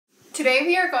Today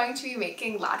we are going to be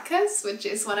making latkes, which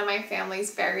is one of my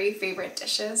family's very favorite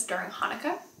dishes during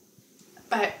Hanukkah.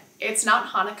 But it's not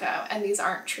Hanukkah and these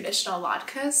aren't traditional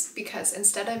latkes because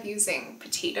instead of using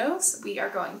potatoes, we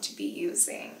are going to be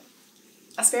using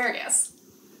asparagus.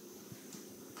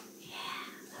 Yeah,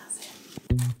 that's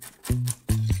it.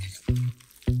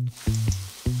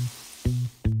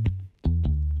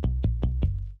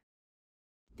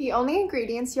 The only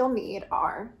ingredients you'll need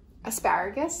are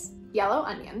asparagus, yellow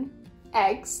onion,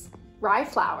 eggs, rye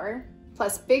flour,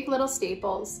 plus big little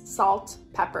staples, salt,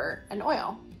 pepper, and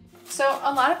oil. So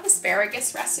a lot of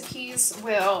asparagus recipes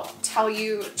will tell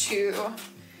you to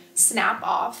snap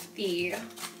off the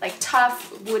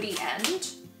tough woody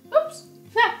end. Oops,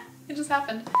 it just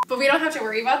happened. But we don't have to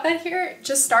worry about that here.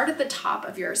 Just start at the top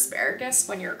of your asparagus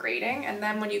when you're grating, and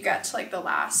then when you get to the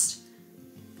last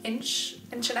inch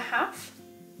and a half,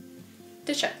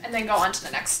 dish it, and then go on to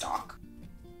the next stalk.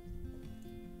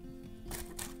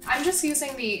 I'm just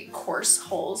using the coarse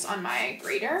holes on my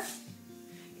grater.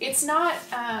 It's not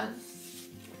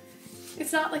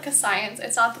like a science.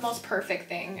 It's not the most perfect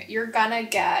thing. You're gonna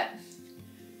get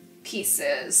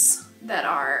pieces that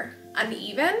are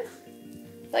uneven.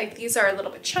 Like these are a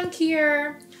little bit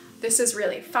chunkier. This is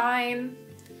really fine.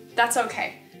 That's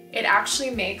okay. It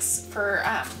actually makes for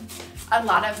a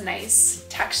lot of nice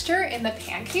texture in the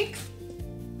pancake.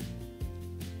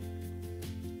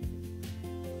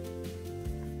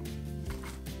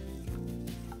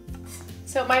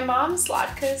 So my mom's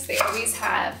latkes, they always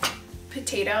have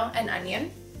potato and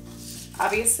onion.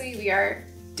 Obviously we are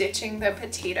ditching the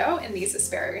potato in these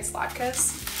asparagus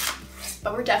latkes,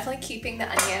 but we're definitely keeping the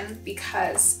onion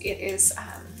because it is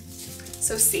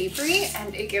so savory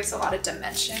and it gives a lot of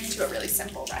dimension to a really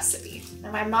simple recipe.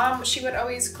 And my mom, she would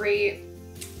always grate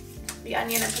the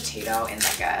onion and potato in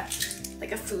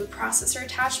like a food processor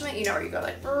attachment, you know, where you go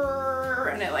like,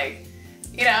 and it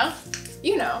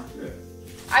you know.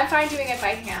 I'm fine doing it by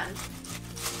hand.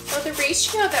 So the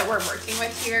ratio that we're working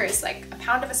with here is like a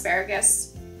pound of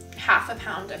asparagus, half a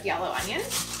pound of yellow onion.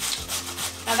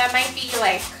 Now that might be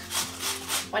like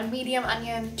one medium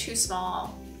onion, two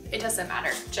small. It doesn't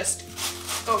matter, just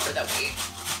go for the weight.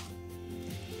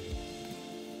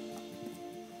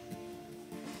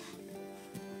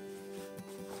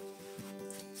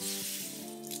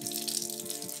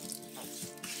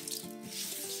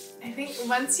 I think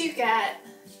once you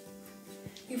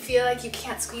feel like you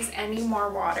can't squeeze any more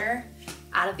water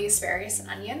out of the asparagus and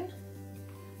onion,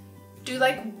 do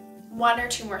like one or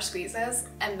two more squeezes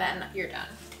and then you're done.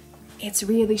 It's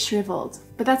really shriveled,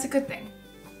 but that's a good thing.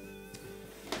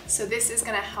 So this is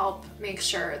gonna help make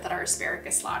sure that our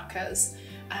asparagus latkes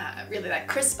really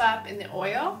crisp up in the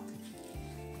oil.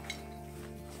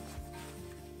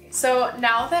 So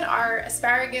now that our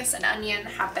asparagus and onion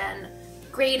have been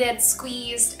grated,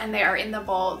 squeezed, and they are in the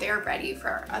bowl, they are ready for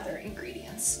our other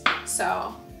ingredients.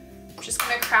 So I'm just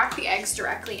gonna crack the eggs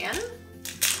directly in.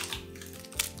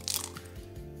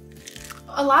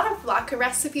 A lot of latke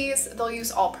recipes, they'll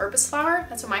use all-purpose flour.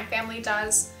 That's what my family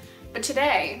does. But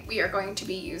today we are going to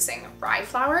be using rye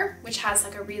flour, which has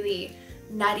like a really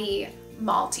nutty,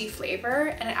 malty flavor,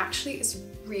 and it actually is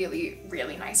really,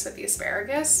 really nice with the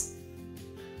asparagus.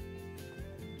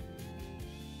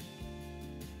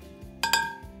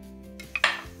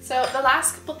 So the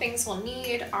last couple things we'll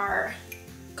need are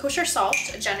kosher salt,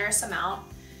 a generous amount.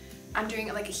 I'm doing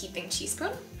it like a heaping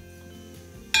teaspoon.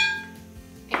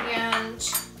 And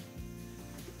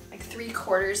like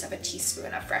 3/4 of a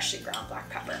teaspoon of freshly ground black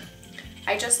pepper.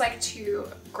 I just like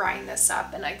to grind this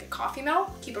up in like a coffee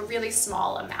mill, keep a really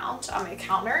small amount on my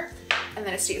counter, and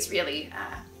then it stays really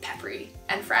peppery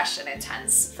and fresh and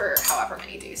intense for however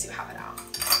many days you have it out.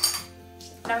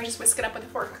 Now we just whisk it up with a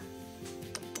fork.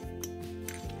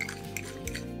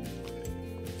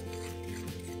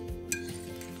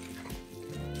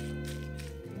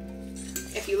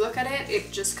 If you look at it,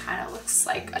 it just kind of looks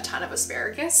like a ton of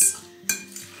asparagus.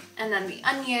 And then the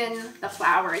onion, the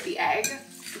flour, the egg,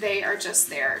 they are just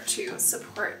there to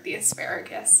support the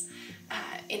asparagus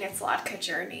in its latke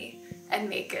journey and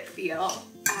make it feel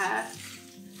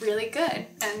really good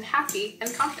and happy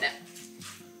and confident.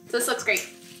 So this looks great.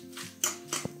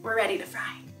 We're ready to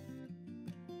fry.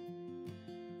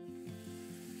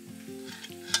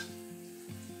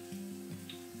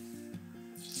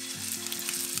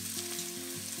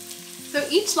 So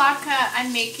each latke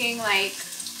I'm making like,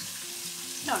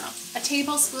 I don't know, 1.5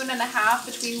 tablespoons,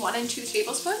 between 1 and 2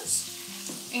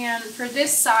 tablespoons. And for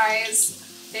this size,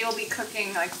 they will be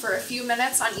cooking like for a few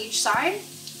minutes on each side,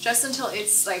 just until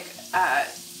it's like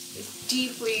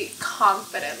deeply,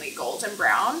 confidently golden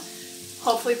brown.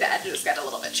 Hopefully the edges get a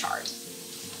little bit charred.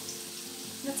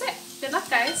 That's it. Good luck,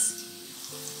 guys.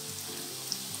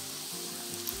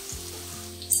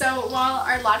 So while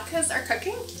our latkes are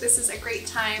cooking, this is a great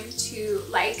time to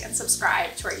like and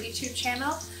subscribe to our YouTube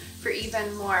channel for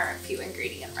even more few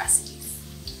ingredient recipes.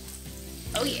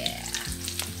 Oh yeah.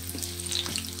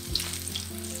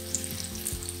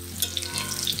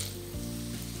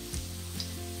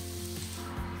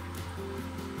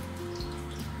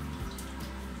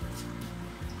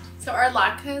 So our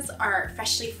latkes are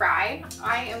freshly fried.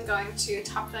 I am going to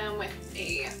top them with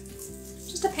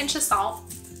just a pinch of salt,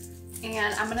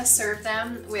 and I'm gonna serve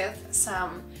them with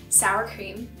some sour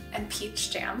cream and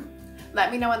peach jam.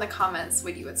 Let me know in the comments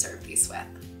what you would serve these with.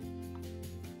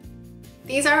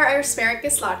 These are our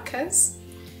asparagus latkes.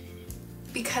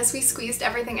 Because we squeezed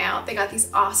everything out, they got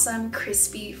these awesome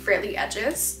crispy frilly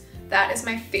edges. That is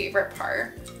my favorite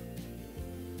part.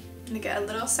 I'm gonna get a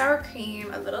little sour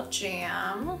cream, a little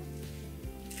jam.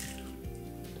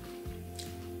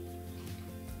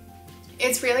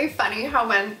 It's really funny how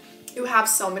when you have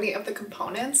so many of the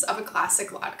components of a classic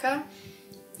latke,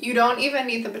 you don't even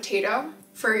need the potato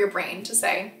for your brain to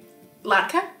say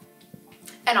latke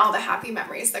and all the happy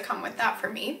memories that come with that for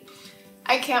me.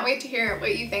 I can't wait to hear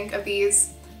what you think of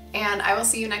these, and I will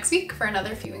see you next week for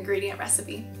another few ingredient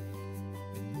recipe.